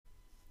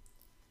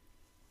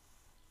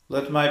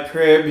Let my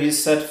prayer be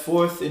set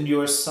forth in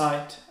your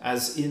sight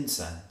as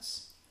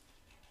incense,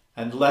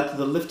 and let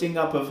the lifting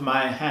up of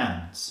my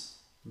hands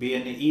be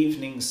an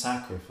evening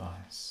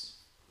sacrifice.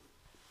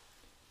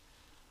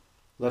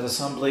 Let us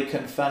humbly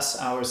confess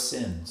our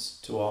sins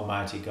to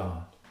Almighty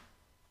God.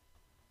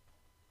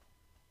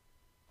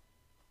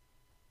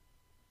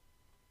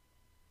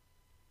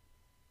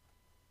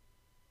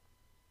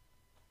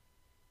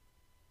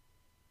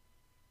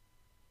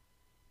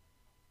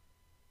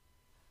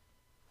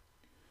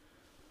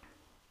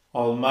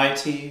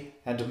 Almighty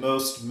and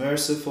most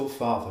merciful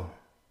Father,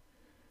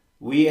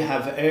 we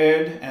have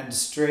erred and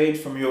strayed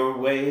from your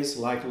ways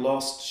like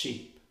lost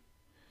sheep.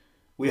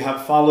 We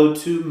have followed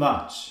too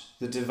much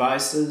the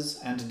devices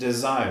and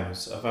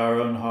desires of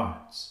our own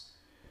hearts.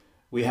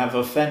 We have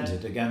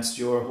offended against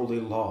your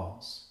holy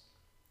laws.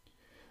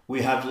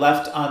 We have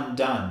left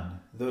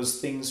undone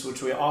those things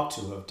which we ought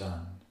to have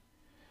done,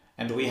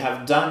 and we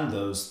have done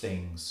those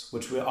things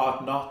which we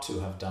ought not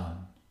to have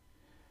done.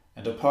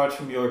 And apart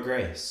from your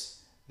grace,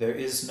 there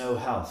is no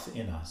health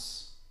in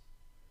us.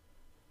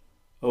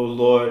 O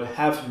Lord,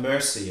 have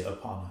mercy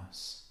upon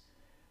us.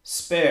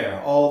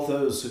 Spare all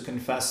those who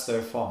confess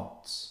their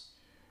faults.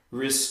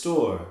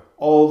 Restore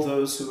all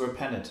those who are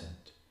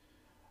penitent,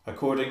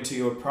 according to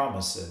your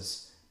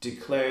promises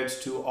declared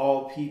to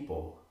all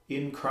people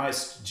in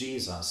Christ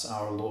Jesus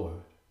our Lord.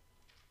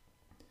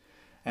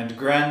 And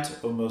grant,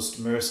 O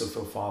most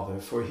merciful Father,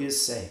 for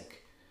his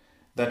sake,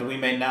 that we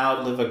may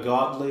now live a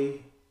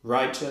godly,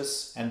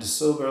 righteous, and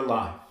sober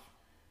life,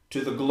 to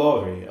the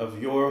glory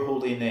of your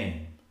holy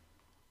name.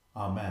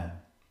 Amen.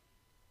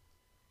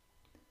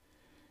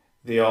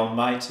 The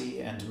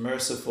Almighty and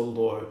merciful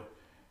Lord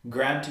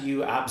grant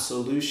you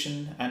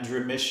absolution and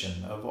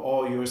remission of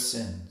all your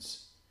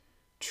sins,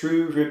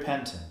 true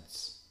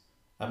repentance,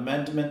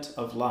 amendment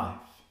of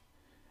life,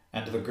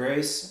 and the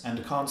grace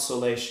and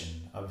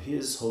consolation of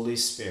his Holy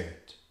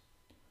Spirit.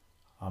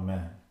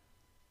 Amen.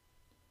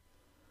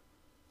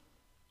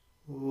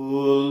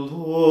 O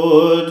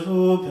Lord,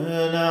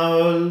 open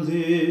our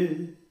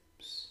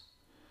lips,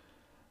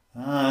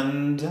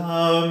 and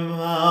our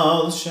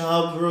mouth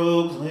shall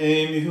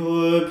proclaim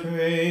your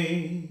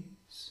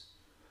praise.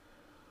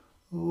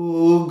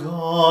 O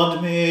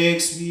God, make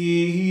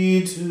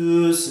speed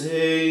to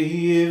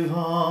save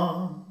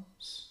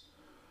us.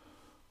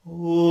 O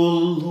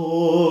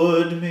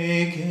Lord,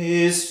 make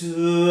haste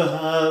to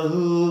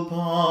help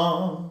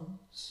us.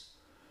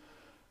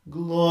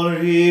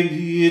 Glory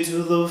be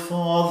to the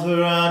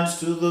Father, and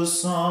to the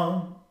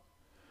Son,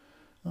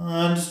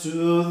 and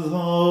to the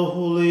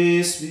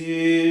Holy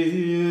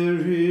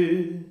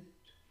Spirit,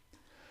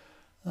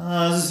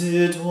 as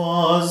it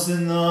was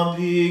in the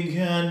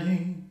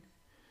beginning,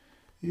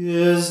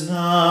 is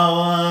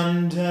now,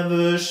 and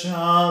ever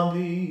shall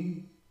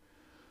be,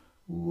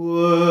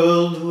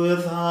 world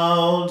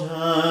without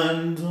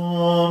end.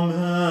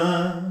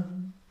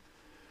 Amen.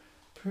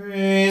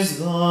 Praise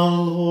the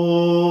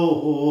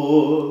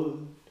Lord.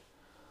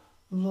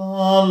 The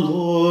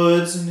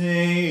Lord's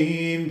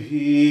name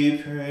be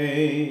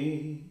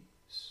praised.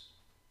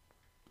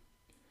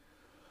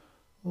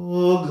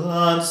 O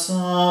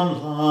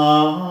gladsome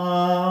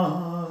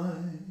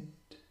light,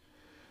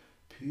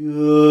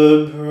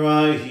 pure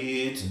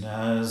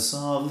brightness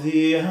of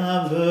the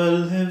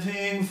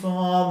ever-living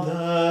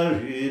Father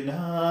in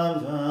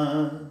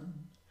heaven,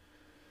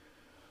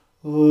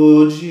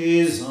 O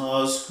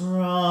Jesus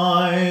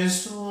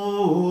Christ,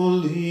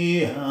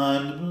 holy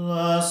and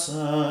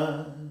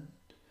blessed,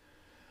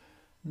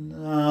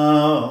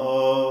 now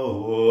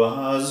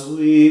as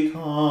we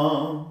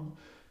come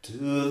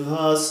to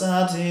the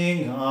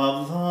setting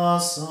of the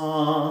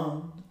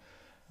sun,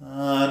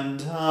 and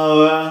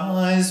our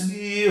eyes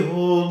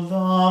behold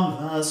the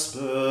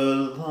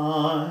vesper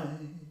light,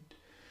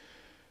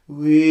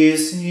 we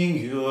sing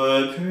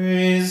your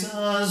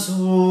praises,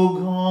 O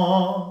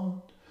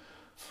God,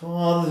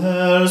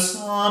 Father,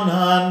 Son,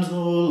 and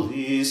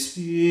Holy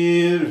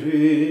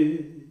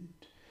Spirit.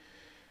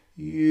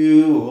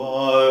 You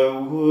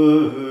are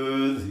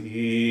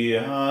worthy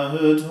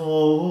at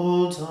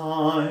all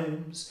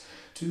times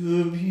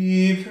to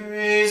be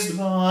praised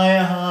by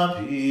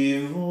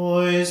happy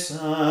voices.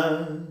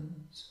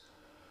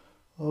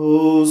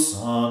 O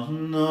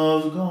Son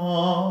of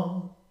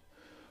God,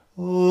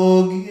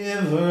 O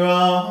Giver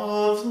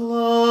of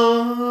life,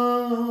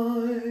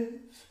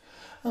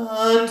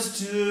 and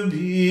to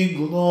be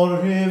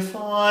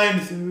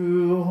glorified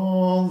through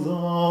all the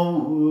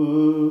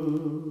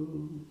world.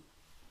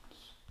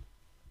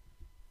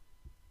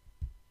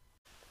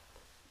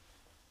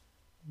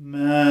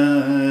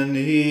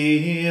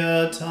 Many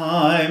a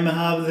time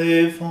have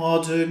they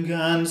fought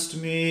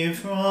against me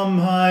from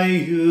my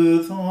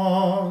youth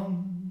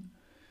on.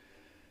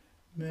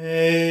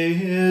 May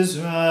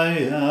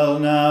Israel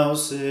now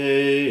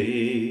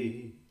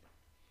say,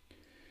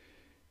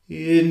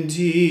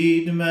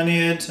 indeed,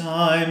 many a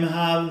time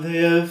have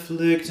they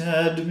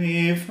afflicted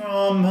me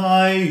from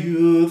my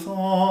youth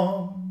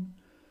on,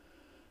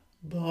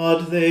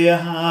 but they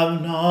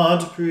have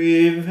not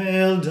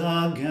prevailed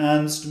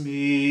against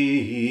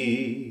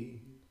me.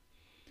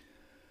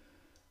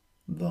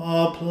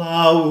 The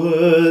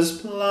plowers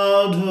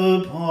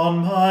plowed upon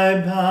my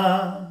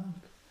back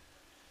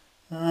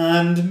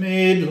and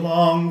made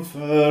long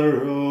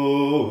furrows.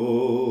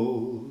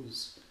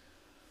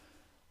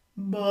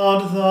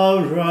 But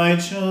the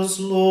righteous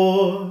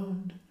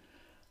Lord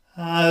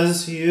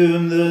has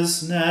hewn the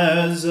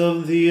snares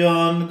of the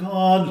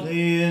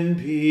ungodly in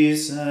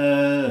pieces.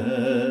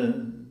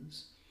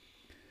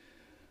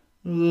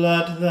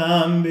 Let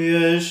them be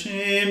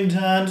ashamed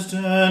and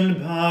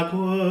turned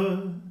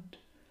backward,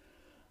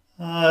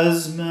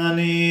 as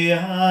many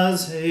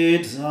as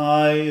hate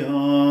Zion.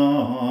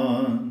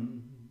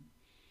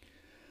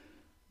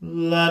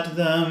 Let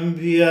them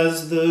be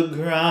as the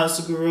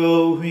grass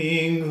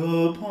growing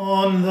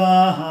upon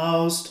the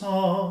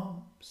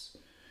housetops,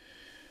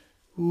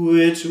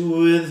 which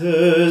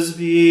withers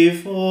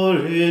before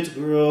it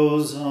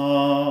grows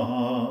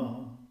up,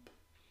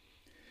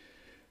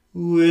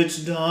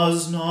 which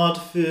does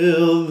not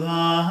fill the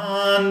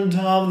hand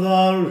of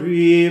the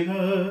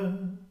reaper,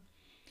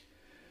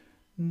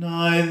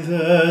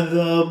 neither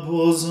the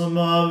bosom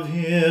of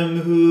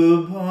him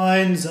who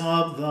binds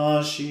up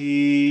the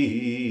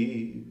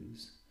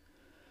sheaves,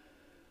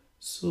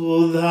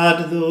 so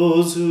that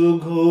those who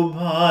go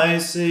by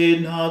say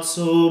not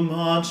so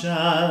much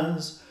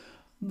as,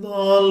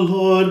 "The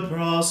Lord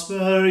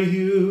prosper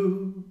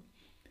you."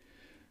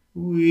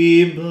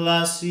 We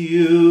bless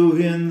you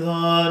in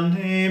the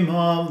name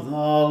of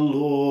the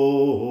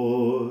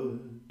Lord.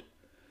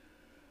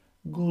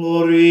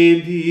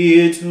 Glory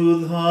be to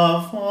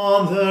the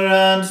Father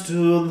and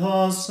to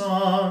the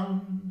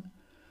Son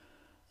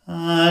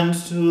and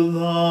to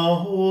the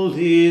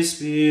Holy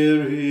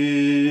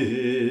Spirit,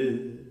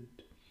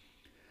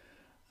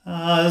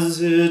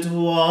 as it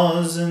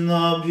was in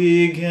the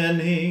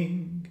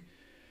beginning,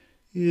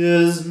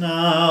 is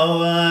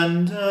now,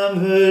 and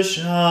ever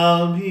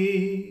shall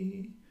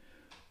be,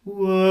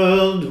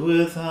 world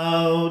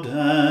without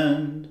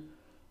end.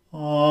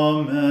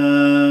 Amen.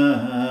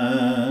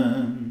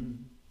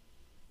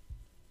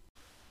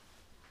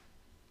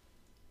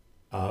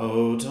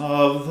 Out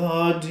of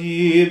the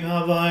deep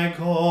have I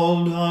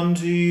called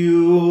unto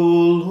you, O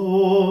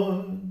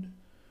Lord.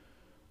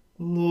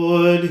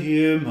 Lord,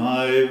 hear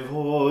my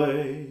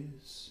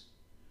voice.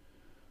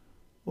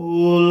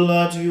 O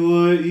let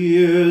your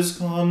ears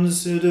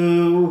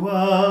consider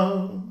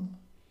well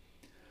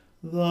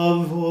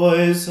the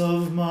voice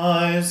of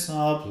my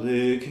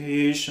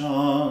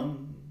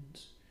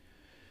supplications.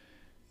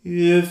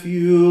 If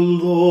you,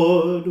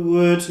 Lord,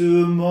 were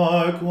to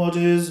mark what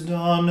is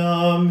done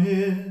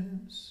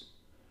amiss,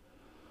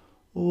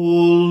 O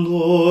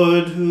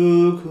Lord,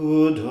 who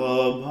could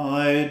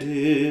abide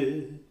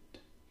it?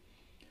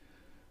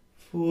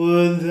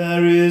 For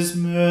there is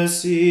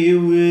mercy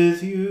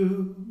with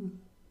you,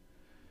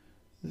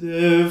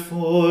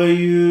 therefore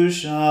you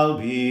shall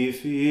be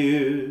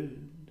feared.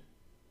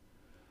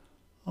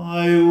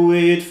 I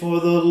wait for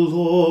the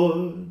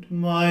Lord,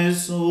 my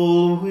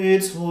soul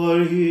waits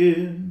for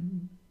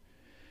him.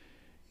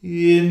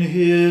 In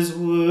his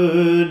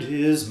word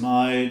is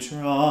my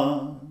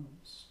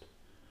trust.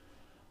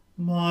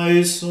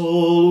 My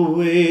soul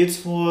waits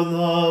for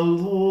the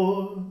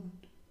Lord,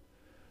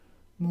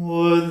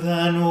 more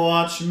than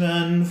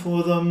watchmen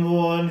for the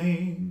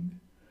morning,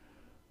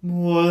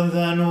 more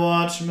than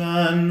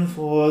watchmen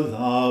for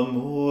the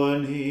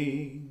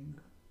morning.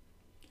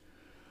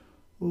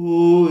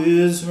 O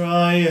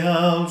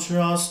Israel,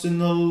 trust in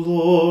the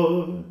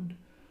Lord,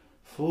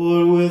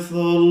 for with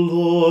the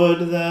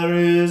Lord there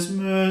is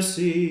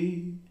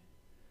mercy,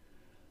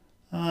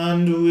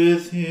 and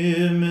with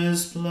him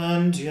is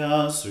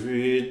plenteous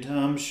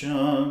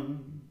redemption.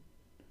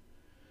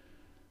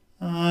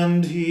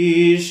 And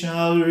he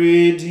shall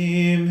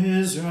redeem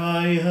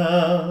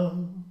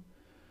Israel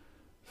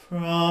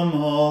from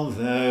all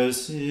their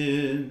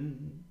sins.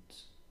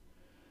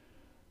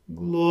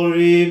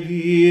 Glory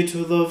be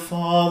to the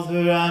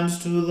Father and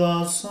to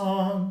the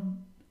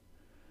Son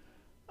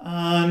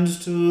and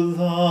to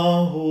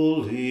the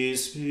Holy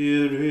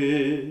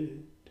Spirit,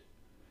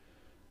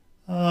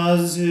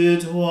 as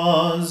it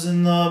was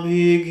in the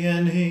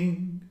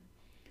beginning,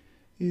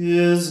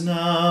 is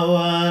now,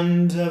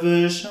 and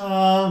ever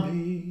shall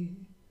be,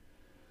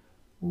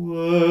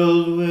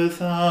 world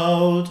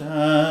without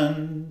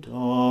end.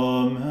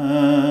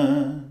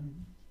 Amen.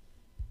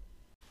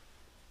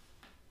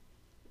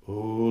 O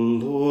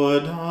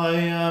Lord, I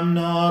am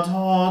not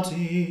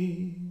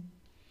haughty,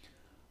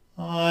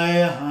 I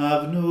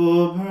have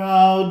no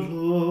proud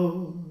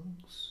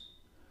looks,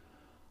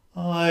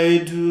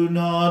 I do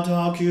not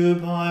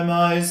occupy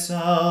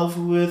myself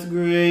with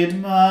great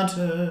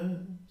matters,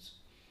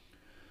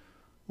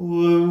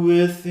 or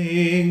with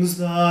things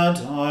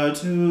that are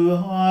too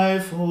high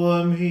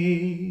for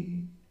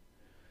me.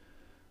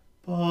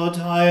 But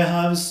I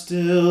have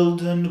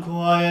stilled and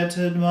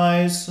quieted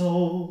my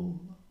soul,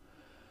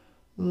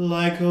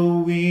 like a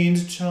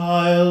weaned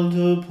child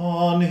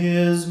upon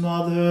his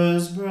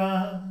mother's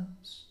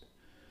breast.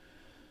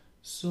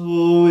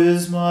 So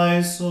is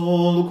my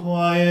soul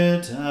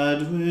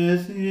quieted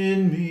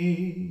within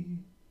me.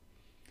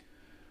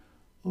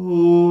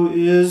 O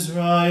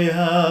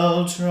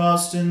Israel,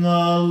 trust in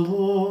the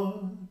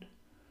Lord,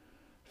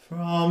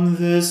 from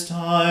this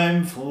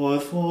time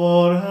forth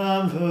forevermore.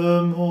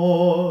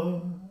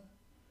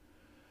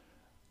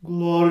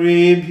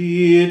 Glory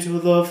be to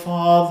the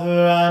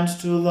Father, and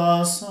to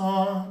the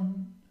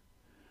Son,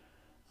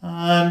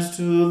 and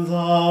to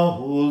the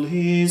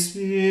Holy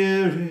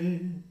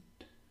Spirit,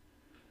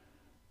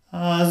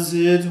 as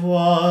it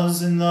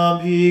was in the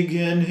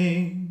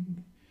beginning,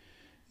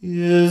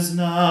 is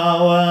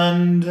now,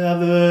 and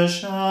ever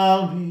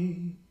shall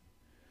be,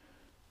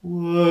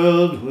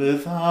 world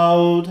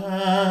without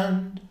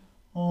end.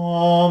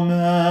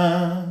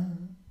 Amen.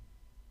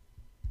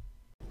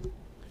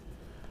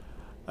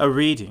 A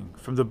reading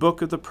from the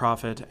book of the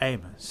prophet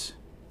Amos.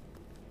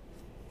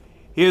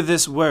 Hear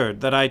this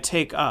word that I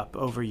take up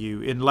over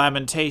you in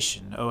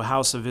lamentation, O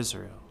house of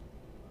Israel.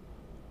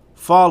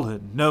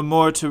 Fallen, no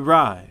more to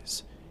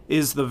rise,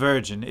 is the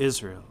virgin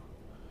Israel,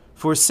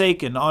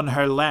 forsaken on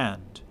her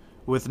land,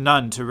 with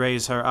none to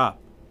raise her up.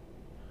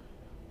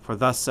 For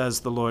thus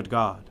says the Lord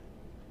God,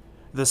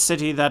 the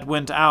city that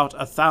went out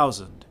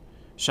 1,000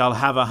 shall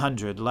have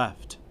 100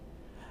 left,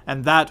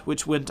 and that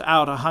which went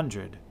out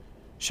 100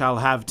 shall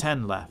have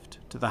 10 left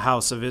to the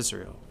house of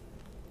Israel.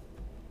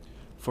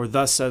 For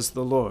thus says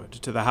the Lord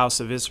to the house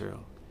of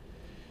Israel,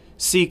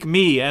 seek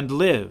me and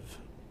live,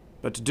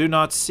 but do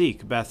not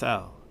seek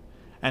Bethel,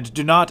 and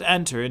do not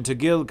enter into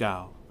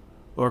Gilgal,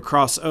 or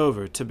cross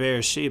over to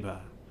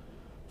Beersheba.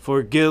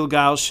 For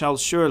Gilgal shall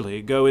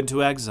surely go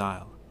into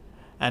exile,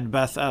 and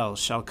Bethel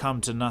shall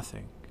come to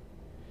nothing.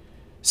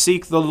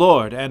 Seek the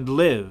Lord and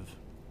live,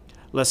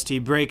 lest he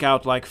break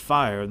out like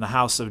fire in the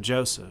house of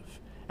Joseph,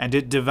 and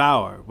it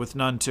devour with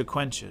none to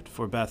quench it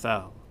for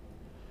Bethel.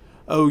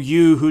 O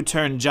you who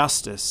turn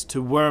justice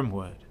to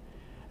wormwood,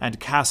 and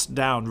cast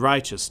down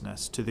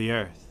righteousness to the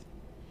earth.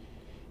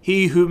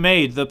 He who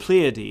made the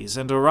Pleiades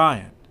and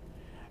Orion,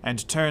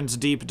 and turns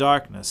deep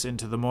darkness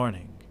into the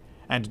morning,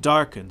 and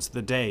darkens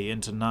the day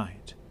into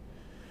night,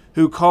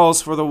 who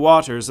calls for the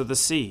waters of the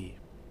sea,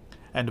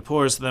 and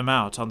pours them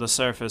out on the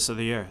surface of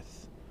the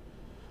earth.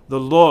 The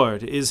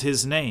Lord is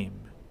his name,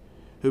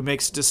 who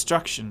makes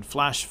destruction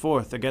flash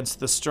forth against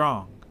the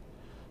strong,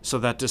 so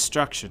that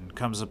destruction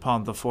comes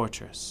upon the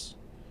fortress.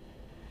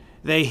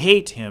 They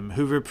hate him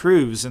who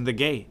reproves in the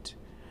gate,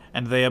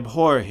 and they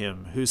abhor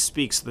him who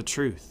speaks the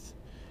truth.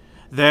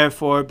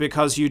 Therefore,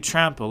 because you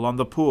trample on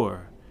the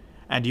poor,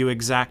 and you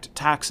exact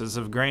taxes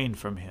of grain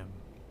from him,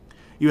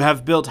 you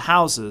have built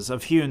houses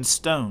of hewn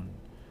stone,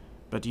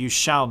 but you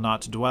shall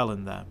not dwell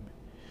in them.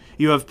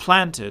 You have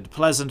planted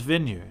pleasant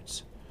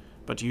vineyards,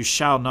 but you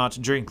shall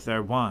not drink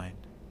their wine.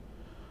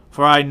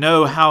 For I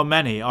know how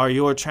many are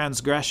your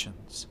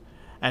transgressions,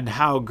 and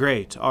how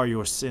great are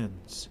your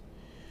sins.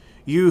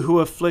 You who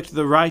afflict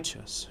the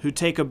righteous, who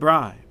take a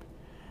bribe,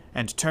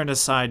 and turn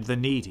aside the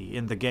needy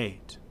in the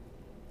gate.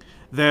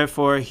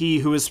 Therefore he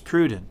who is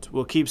prudent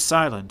will keep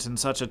silent in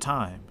such a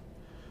time,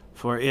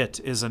 for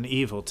it is an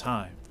evil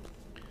time.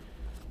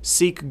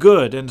 Seek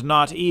good and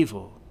not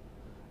evil,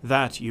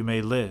 that you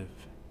may live.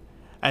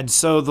 And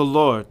so the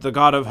Lord, the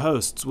God of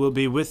hosts, will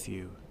be with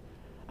you,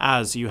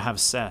 as you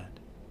have said.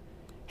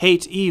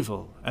 Hate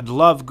evil and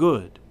love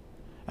good,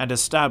 and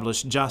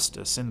establish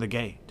justice in the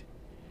gate.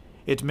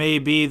 It may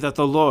be that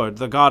the Lord,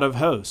 the God of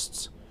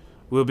hosts,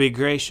 will be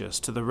gracious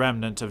to the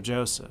remnant of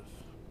Joseph.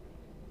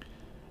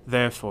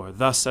 Therefore,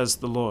 thus says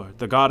the Lord,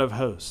 the God of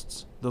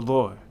hosts, the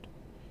Lord,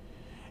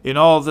 in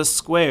all the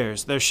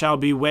squares there shall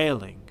be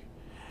wailing,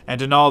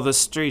 and in all the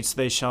streets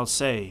they shall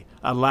say,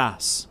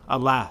 Alas,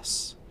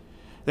 alas!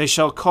 They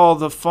shall call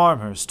the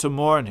farmers to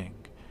mourning,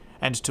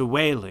 and to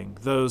wailing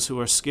those who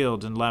are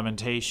skilled in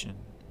lamentation.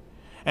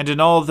 And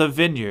in all the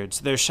vineyards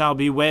there shall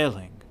be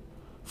wailing,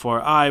 for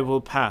I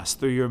will pass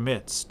through your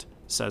midst,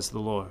 says the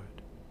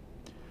Lord.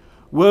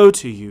 Woe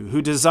to you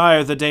who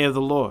desire the day of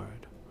the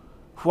Lord!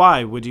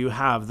 Why would you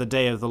have the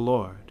day of the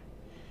Lord?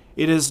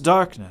 It is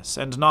darkness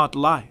and not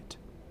light,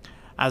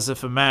 as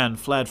if a man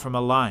fled from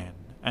a lion,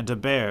 and a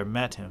bear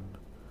met him,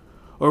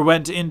 or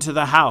went into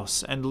the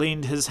house and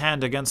leaned his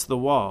hand against the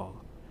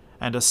wall,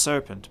 and a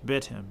serpent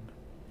bit him.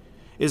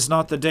 Is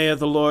not the day of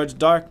the Lord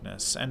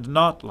darkness and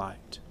not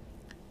light,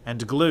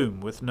 and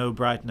gloom with no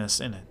brightness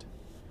in it?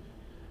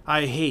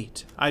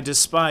 I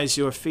despise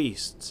your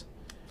feasts,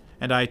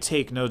 and I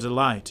take no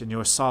delight in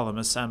your solemn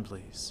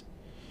assemblies.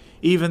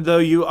 Even though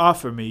you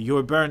offer me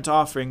your burnt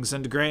offerings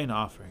and grain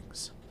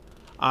offerings,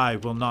 I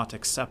will not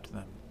accept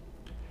them.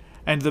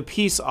 And the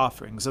peace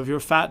offerings of your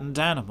fattened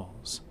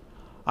animals,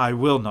 I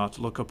will not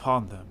look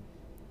upon them.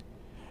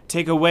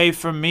 Take away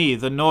from me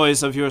the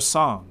noise of your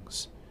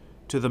songs.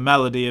 To the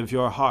melody of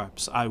your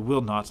harps I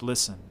will not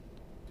listen.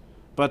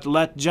 But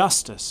let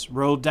justice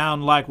roll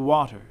down like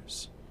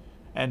waters,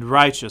 and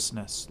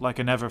righteousness like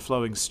an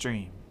ever-flowing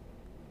stream.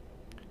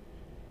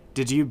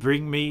 Did you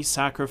bring me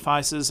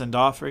sacrifices and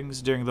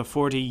offerings during the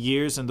 40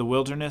 years in the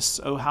wilderness,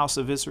 O house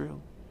of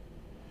Israel?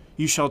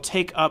 You shall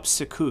take up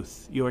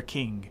Sikuth, your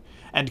king,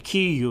 and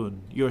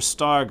Kiyun, your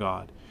star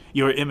god,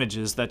 your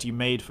images that you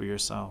made for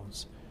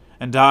yourselves,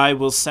 and I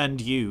will send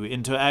you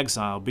into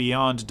exile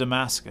beyond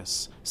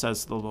Damascus,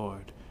 says the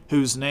Lord,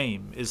 whose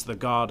name is the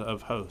God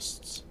of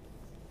hosts.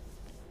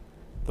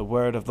 The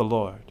word of the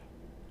Lord.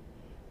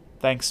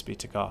 Thanks be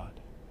to God.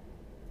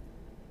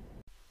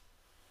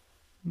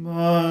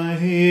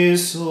 My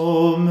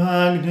soul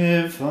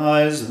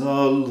magnifies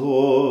the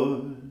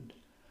Lord,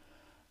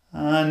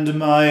 and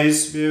my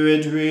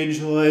spirit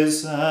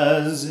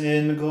rejoices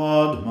in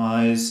God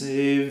my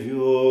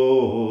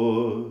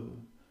Saviour.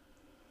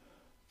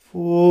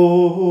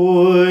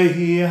 For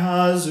he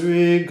has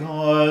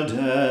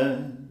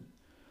regarded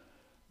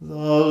the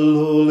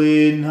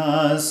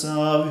lowliness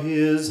of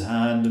his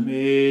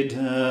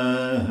handmaiden.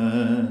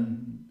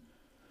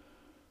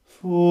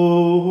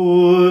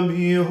 For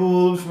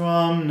behold,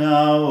 from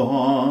now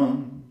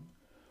on,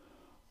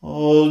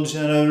 all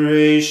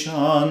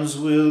generations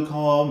will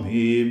call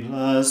me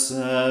blessed.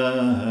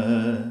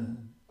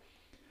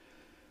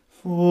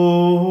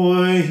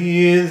 For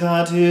he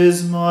that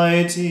is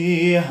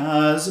mighty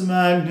has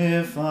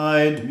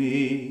magnified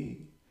me,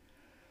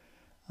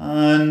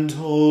 and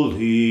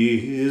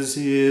holy is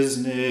his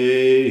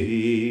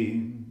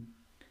name.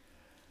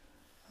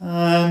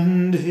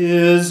 And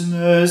his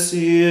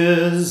mercy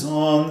is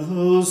on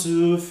those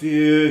who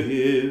fear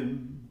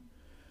him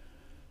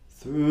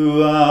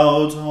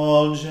throughout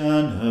all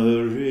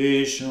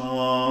generations.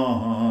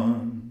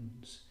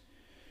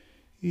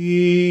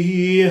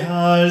 He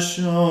has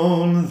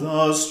shown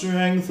the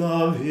strength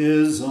of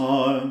his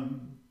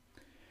arm.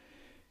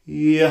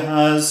 He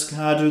has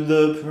scattered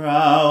the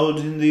proud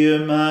in the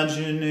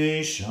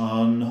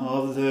imagination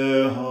of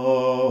their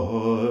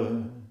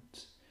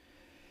hearts.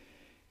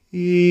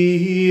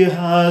 He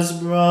has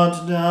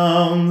brought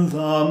down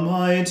the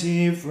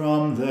mighty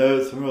from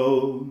their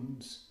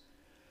thrones,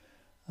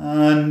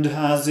 and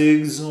has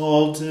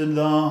exalted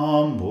the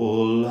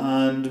humble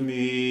and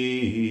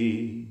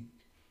meek.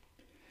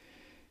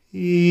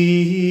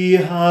 He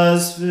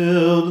has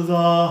filled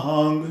the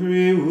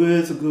hungry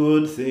with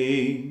good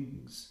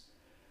things,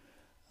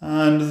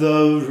 and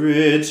the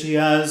rich he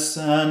has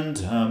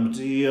sent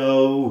empty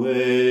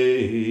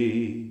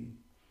away.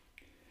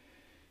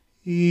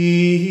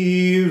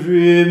 He,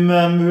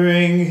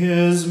 remembering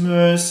his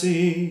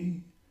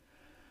mercy,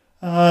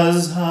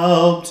 has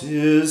helped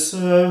his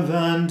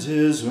servant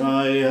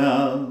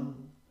Israel,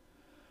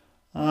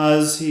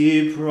 as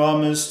he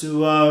promised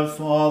to our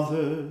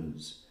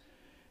fathers,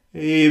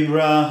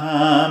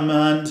 Abraham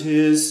and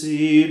his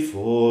seed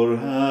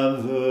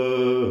forever.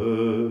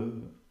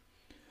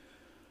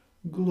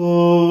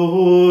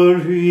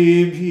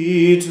 Glory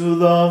be to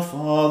the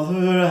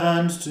Father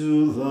and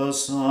to the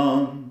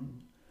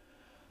Son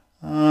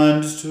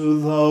and to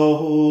the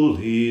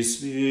Holy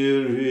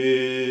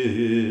Spirit,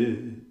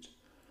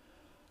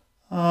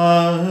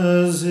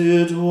 as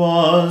it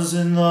was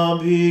in the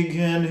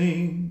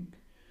beginning,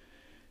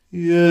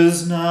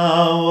 is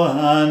now,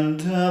 and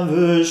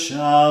ever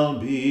shall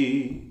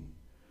be,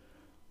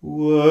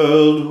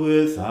 world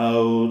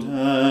without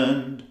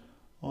end.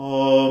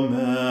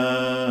 Amen.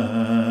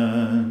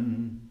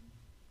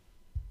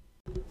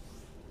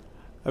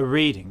 A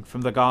reading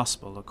from the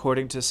Gospel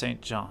according to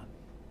St. John.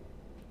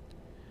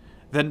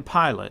 Then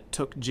Pilate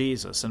took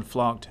Jesus and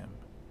flogged him,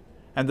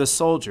 and the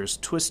soldiers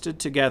twisted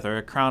together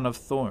a crown of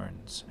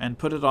thorns, and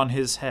put it on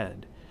his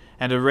head,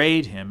 and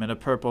arrayed him in a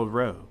purple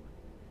robe.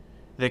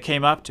 They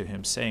came up to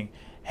him, saying,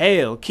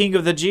 "Hail, King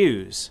of the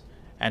Jews!"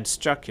 and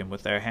struck him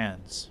with their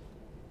hands.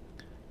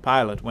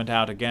 Pilate went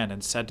out again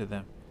and said to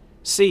them,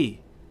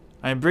 "See,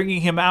 I am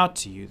bringing him out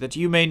to you, that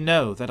you may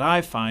know that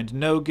I find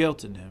no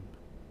guilt in him."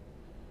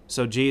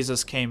 So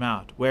Jesus came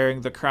out,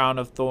 wearing the crown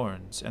of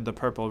thorns and the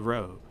purple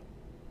robe.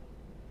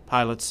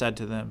 Pilate said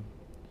to them,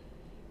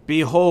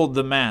 "Behold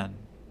the man."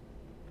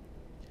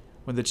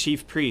 When the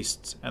chief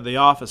priests and the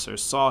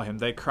officers saw him,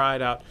 they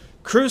cried out,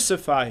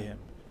 "Crucify him!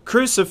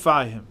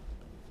 Crucify him!"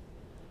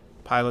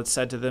 Pilate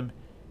said to them,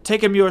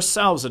 "Take him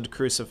yourselves and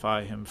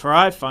crucify him, for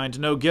I find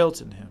no guilt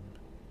in him."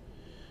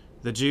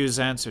 The Jews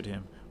answered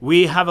him,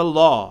 "We have a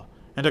law,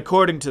 and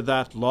according to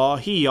that law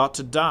he ought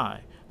to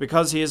die,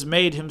 because he has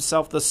made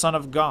himself the Son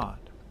of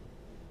God."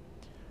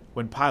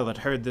 When Pilate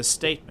heard this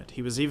statement,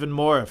 he was even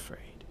more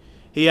afraid.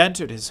 He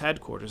entered his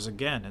headquarters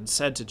again and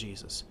said to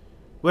Jesus,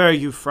 "Where are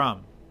you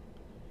from?"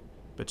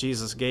 But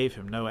Jesus gave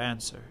him no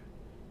answer.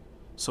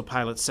 So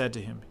Pilate said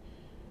to him,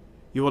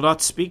 "You will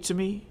not speak to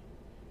me?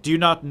 Do you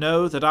not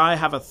know that I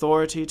have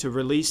authority to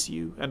release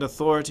you and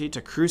authority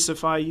to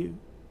crucify you?"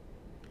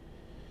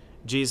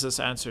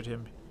 Jesus answered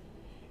him,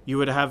 "You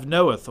would have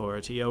no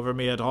authority over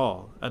me at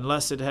all,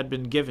 unless it had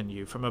been given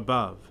you from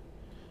above.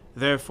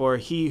 Therefore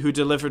he who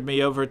delivered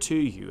me over to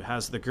you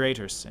has the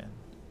greater sin."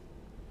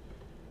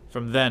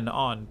 From then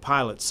on,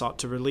 Pilate sought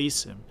to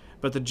release him,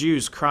 but the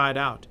Jews cried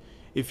out,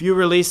 "If you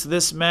release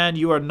this man,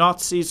 you are not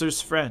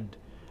Caesar's friend.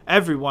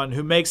 Everyone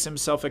who makes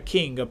himself a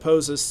king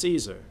opposes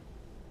Caesar."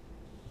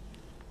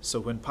 So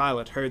when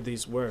Pilate heard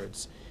these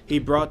words, he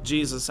brought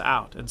Jesus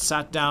out and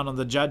sat down on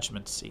the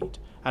judgment seat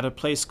at a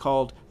place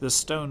called the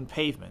Stone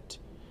Pavement,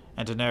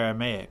 and in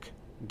Aramaic,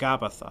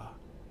 Gabbatha.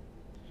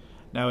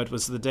 Now it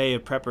was the day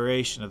of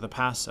preparation of the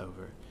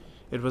Passover.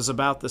 It was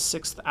about the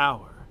 6th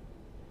hour.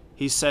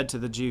 He said to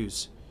the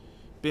Jews,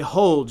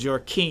 "Behold your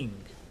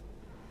king!"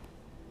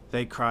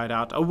 They cried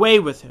out, "Away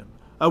with him!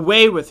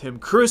 Away with him!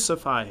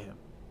 Crucify him!"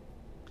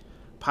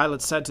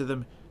 Pilate said to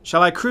them,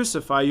 "Shall I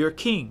crucify your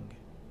king?"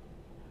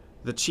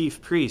 The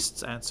chief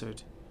priests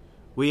answered,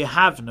 "We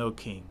have no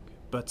king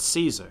but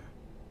Caesar."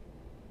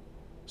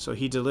 So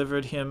he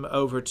delivered him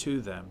over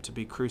to them to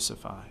be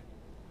crucified.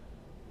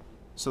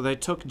 So they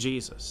took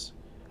Jesus,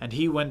 and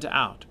he went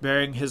out,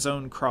 bearing his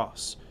own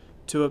cross,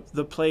 to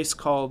the place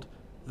called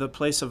the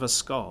Place of a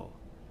Skull,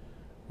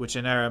 which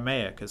in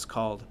Aramaic is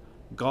called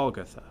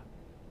Golgotha.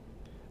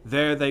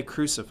 There they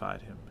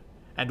crucified him,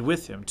 and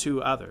with him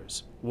 2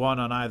 others, one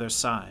on either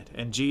side,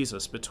 and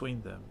Jesus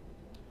between them.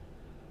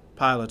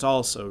 Pilate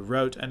also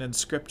wrote an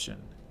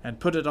inscription, and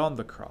put it on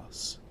the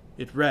cross.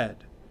 It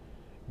read,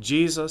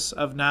 "Jesus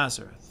of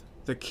Nazareth,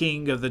 the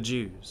King of the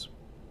Jews."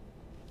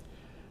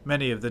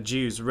 Many of the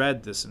Jews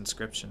read this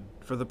inscription,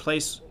 for the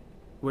place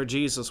where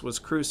Jesus was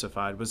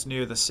crucified was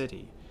near the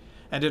city,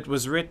 and it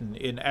was written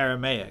in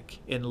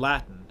Aramaic, in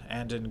Latin,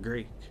 and in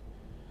Greek.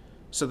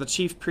 So the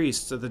chief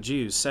priests of the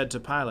Jews said to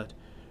Pilate,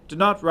 "Do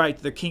not write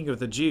the King of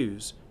the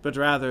Jews, but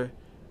rather,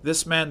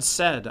 'This man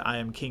said, I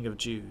am King of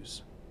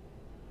Jews.'"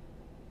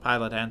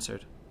 Pilate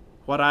answered,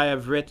 "What I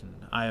have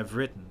written, I have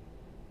written."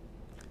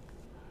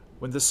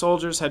 When the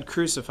soldiers had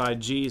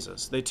crucified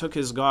Jesus, they took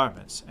his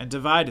garments and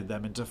divided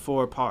them into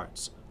 4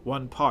 parts,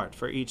 1 part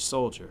for each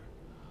soldier,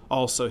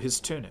 also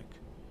his tunic.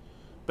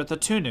 But the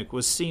tunic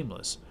was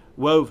seamless,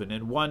 woven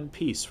in one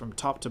piece from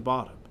top to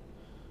bottom.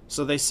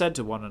 So they said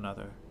to one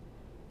another,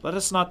 "Let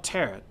us not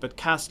tear it, but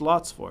cast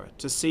lots for it,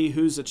 to see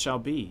whose it shall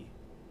be."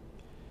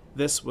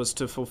 This was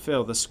to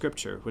fulfill the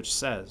scripture which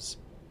says,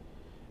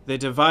 "They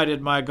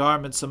divided my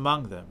garments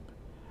among them,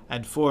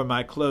 and for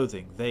my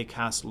clothing they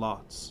cast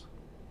lots."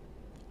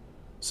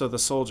 So the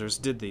soldiers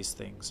did these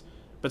things,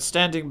 but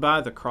standing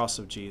by the cross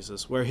of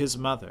Jesus were his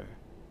mother,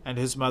 and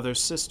his mother's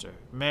sister,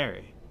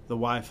 Mary, the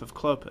wife of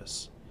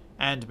Clopas,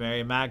 and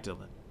Mary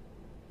Magdalene.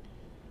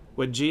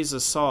 When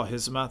Jesus saw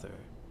his mother,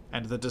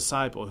 and the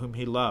disciple whom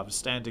he loved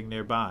standing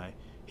nearby,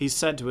 he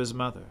said to his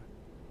mother,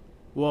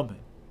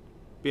 "Woman,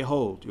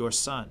 behold your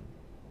son."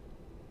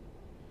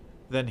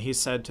 Then he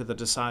said to the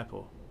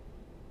disciple,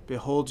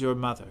 "Behold your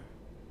mother."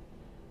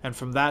 And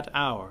from that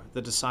hour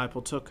the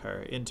disciple took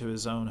her into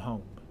his own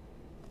home.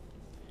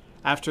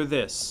 After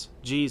this,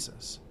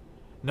 Jesus,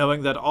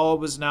 knowing that all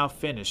was now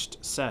finished,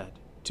 said,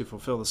 to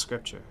fulfill the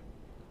scripture,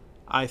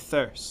 "I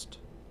thirst."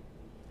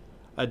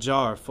 A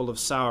jar full of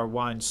sour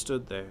wine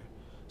stood there,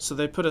 so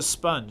they put a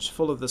sponge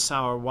full of the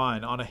sour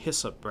wine on a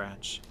hyssop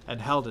branch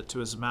and held it to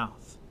his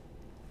mouth.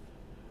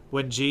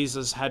 When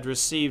Jesus had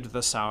received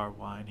the sour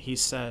wine, he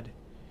said,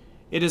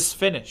 "It is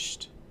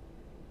finished,"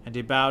 and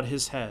he bowed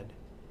his head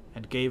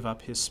and gave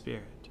up his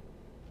spirit.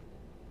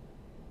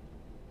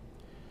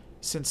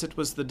 Since it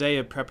was the day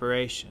of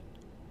preparation,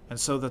 and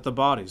so that the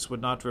bodies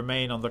would not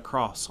remain on the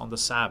cross on the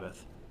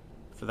Sabbath,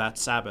 for that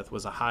Sabbath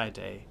was a high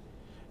day,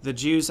 the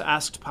Jews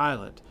asked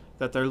Pilate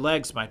that their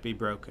legs might be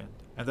broken,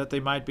 and that they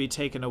might be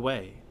taken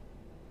away.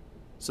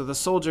 So the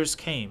soldiers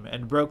came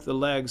and broke the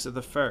legs of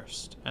the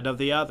first and of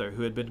the other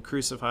who had been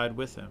crucified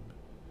with him.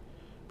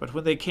 But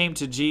when they came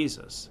to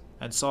Jesus,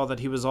 and saw that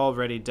he was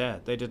already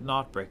dead, they did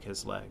not break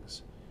his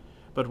legs.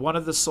 But one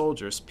of the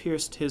soldiers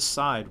pierced his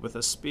side with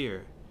a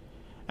spear,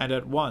 and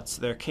at once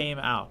there came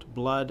out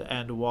blood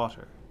and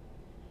water.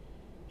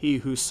 He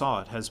who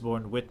saw it has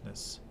borne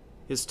witness.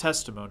 His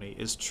testimony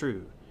is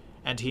true,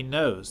 and he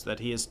knows that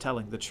he is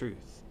telling the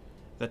truth,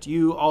 that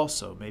you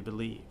also may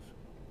believe.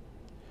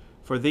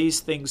 For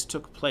these things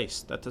took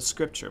place that the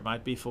scripture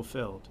might be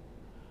fulfilled.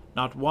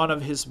 Not one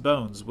of his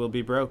bones will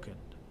be broken.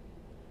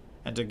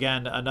 And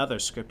again another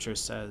scripture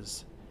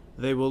says,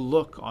 "They will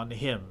look on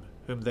him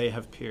whom they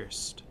have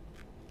pierced."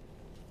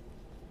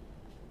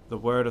 The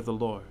word of the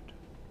Lord.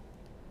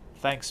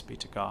 Thanks be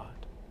to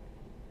God.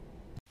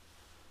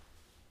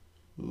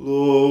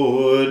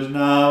 Lord,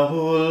 now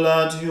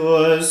let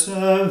your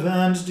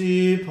servant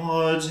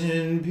depart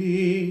in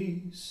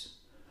peace,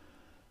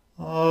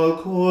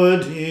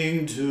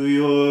 according to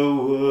your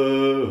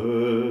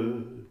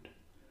word.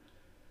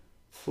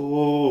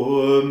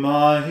 For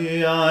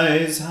my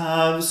eyes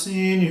have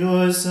seen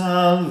your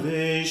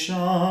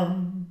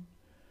salvation,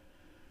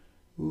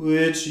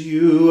 which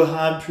you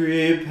have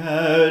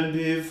prepared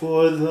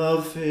before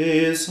the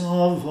face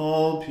of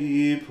all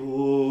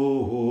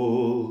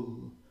people,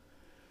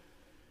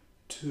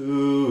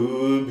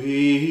 to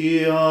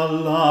be a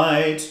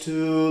light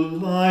to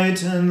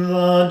lighten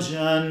the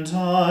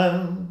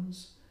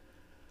Gentiles,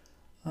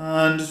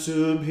 and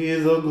to be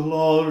the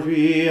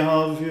glory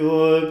of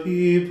your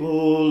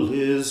people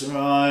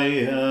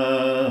Israel.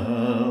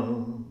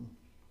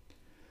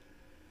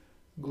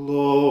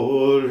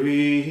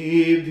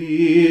 Glory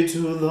be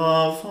to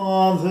the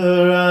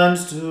Father, and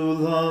to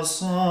the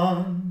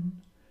Son,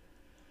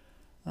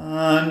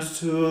 and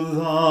to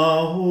the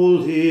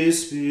Holy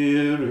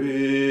Spirit,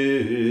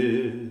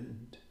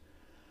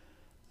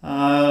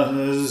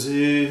 as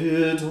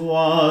it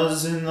was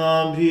was in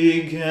the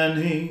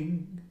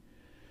beginning,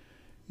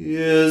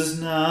 is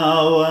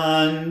now,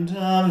 and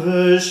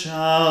ever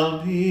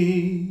shall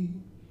be,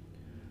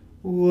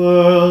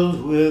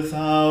 world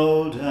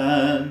without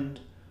end.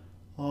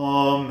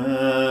 Amen.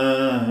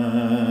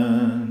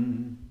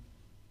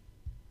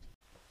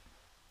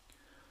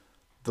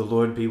 The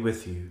Lord be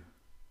with you.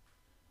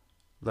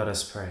 Let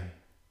us pray.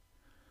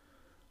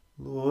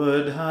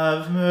 Lord,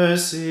 have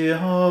mercy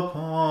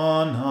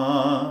upon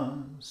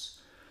us.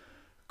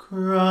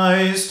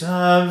 Christ,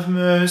 have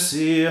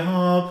mercy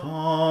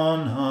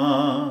upon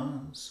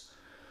us.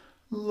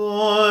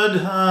 Lord,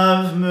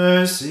 have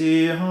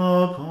mercy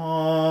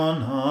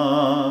upon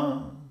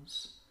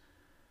us.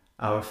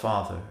 Our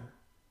Father,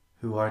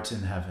 who art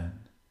in heaven,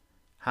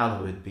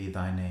 hallowed be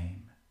thy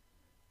name.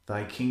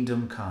 Thy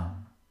kingdom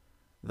come,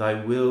 thy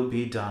will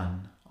be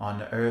done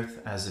on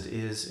earth as it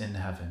is in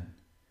heaven.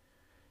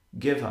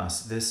 Give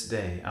us this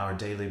day our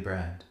daily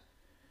bread,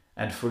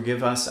 and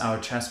forgive us our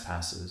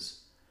trespasses,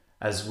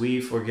 as we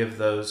forgive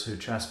those who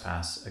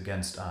trespass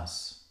against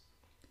us.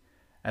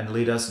 And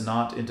lead us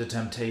not into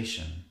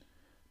temptation,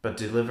 but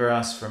deliver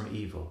us from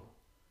evil.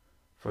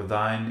 For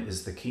thine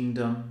is the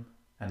kingdom,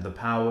 and the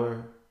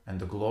power, and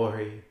the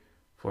glory,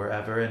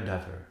 forever and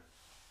ever.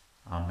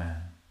 Amen.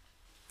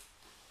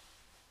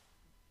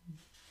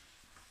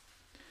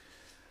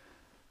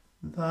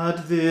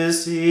 That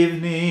this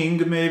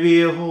evening may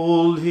be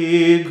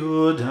wholly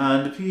good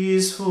and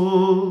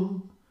peaceful,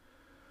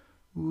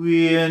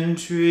 we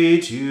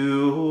entreat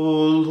you,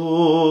 O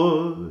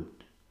Lord,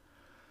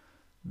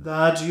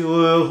 that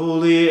your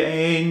holy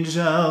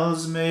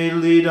angels may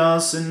lead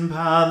us in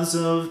paths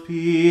of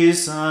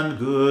peace and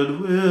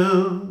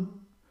goodwill.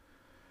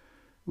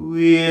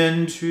 We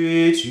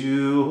entreat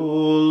you,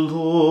 O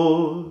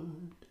Lord,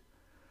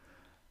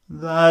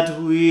 that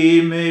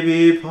we may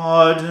be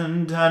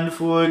pardoned and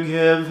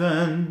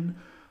forgiven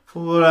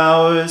for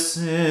our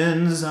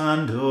sins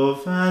and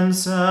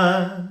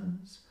offences.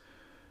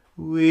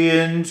 We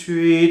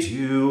entreat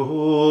you,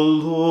 O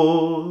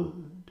Lord,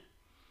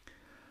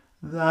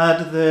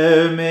 that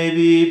there may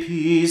be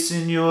peace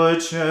in your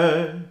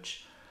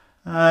church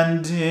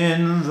and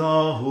in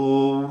the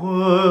whole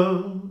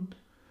world.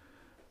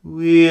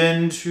 We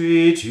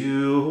entreat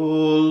you,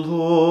 O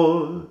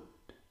Lord,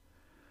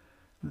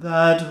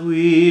 that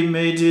we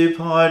may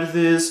depart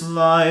this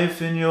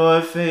life in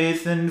your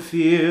faith and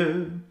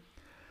fear,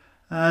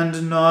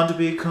 and not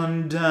be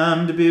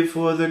condemned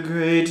before the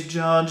great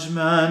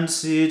judgment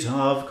seat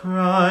of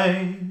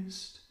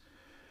Christ.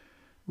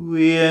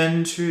 We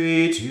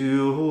entreat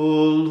you,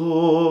 O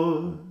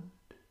Lord,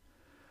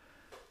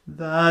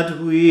 that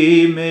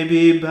we may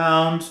be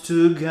bound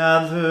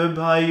together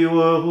by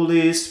your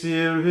Holy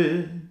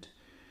Spirit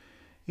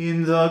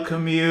in the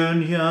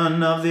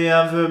communion of the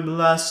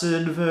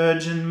ever-blessed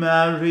Virgin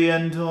Mary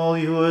and all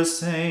your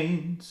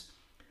saints,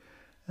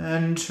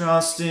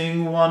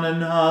 entrusting one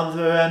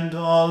another and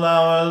all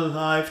our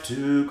life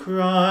to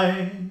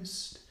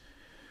Christ.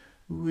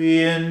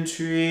 We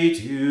entreat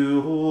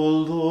you, O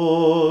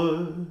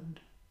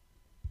Lord.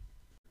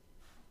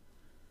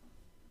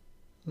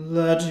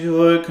 Let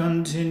your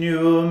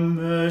continual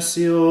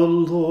mercy, O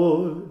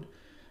Lord,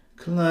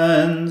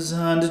 cleanse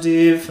and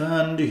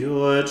defend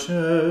your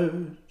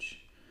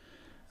church,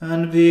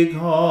 and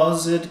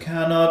because it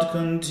cannot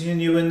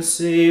continue in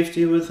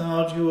safety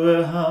without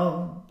your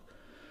help,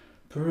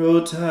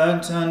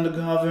 protect and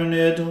govern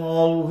it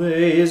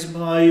always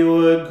by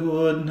your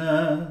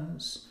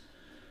goodness.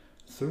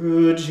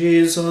 Through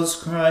Jesus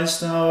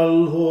Christ our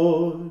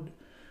Lord,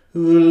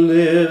 who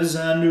lives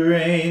and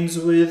reigns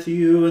with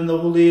you in the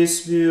Holy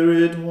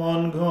Spirit,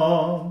 one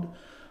God,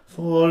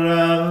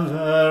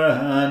 forever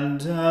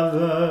and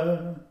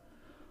ever.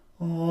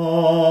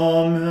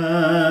 Amen.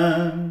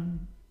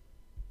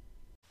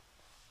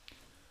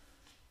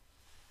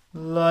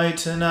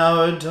 Lighten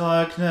our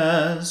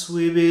darkness,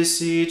 we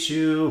beseech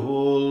you,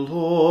 O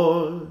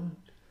Lord,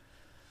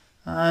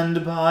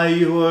 and by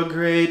your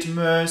great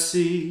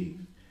mercy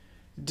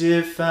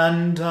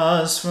defend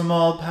us from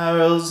all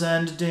perils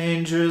and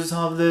dangers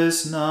of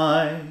this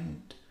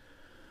night.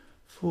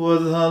 For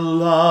the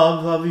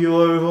love of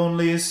your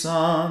only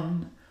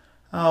Son,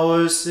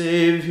 our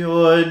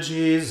Saviour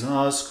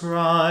Jesus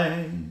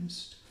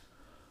Christ.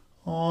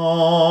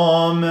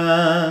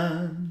 Amen.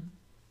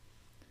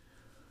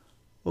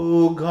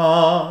 O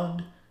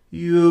God,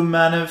 you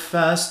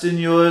manifest in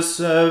your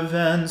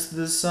servants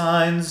the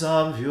signs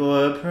of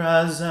your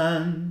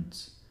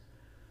presence.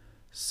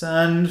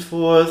 Send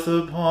forth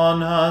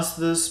upon us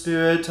the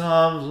Spirit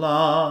of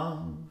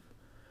love,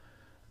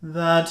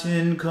 that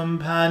in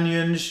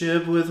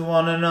companionship with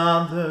one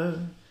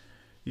another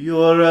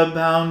your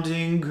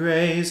abounding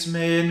grace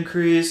may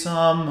increase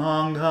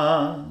among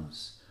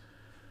us.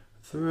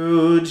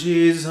 Through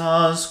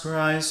Jesus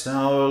Christ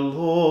our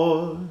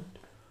Lord.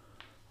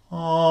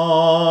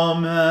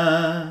 Amen.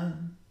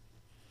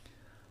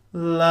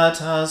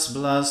 Let us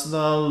bless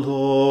the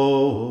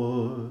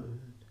Lord.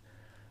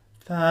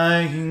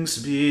 Thanks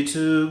be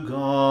to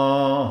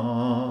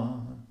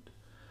God.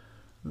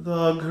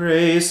 The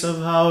grace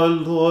of our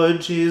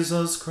Lord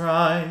Jesus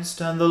Christ,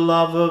 and the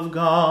love of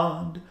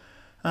God,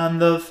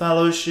 and the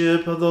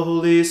fellowship of the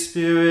Holy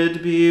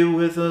Spirit be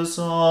with us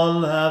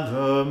all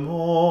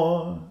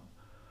evermore.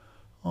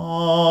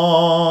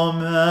 Amen.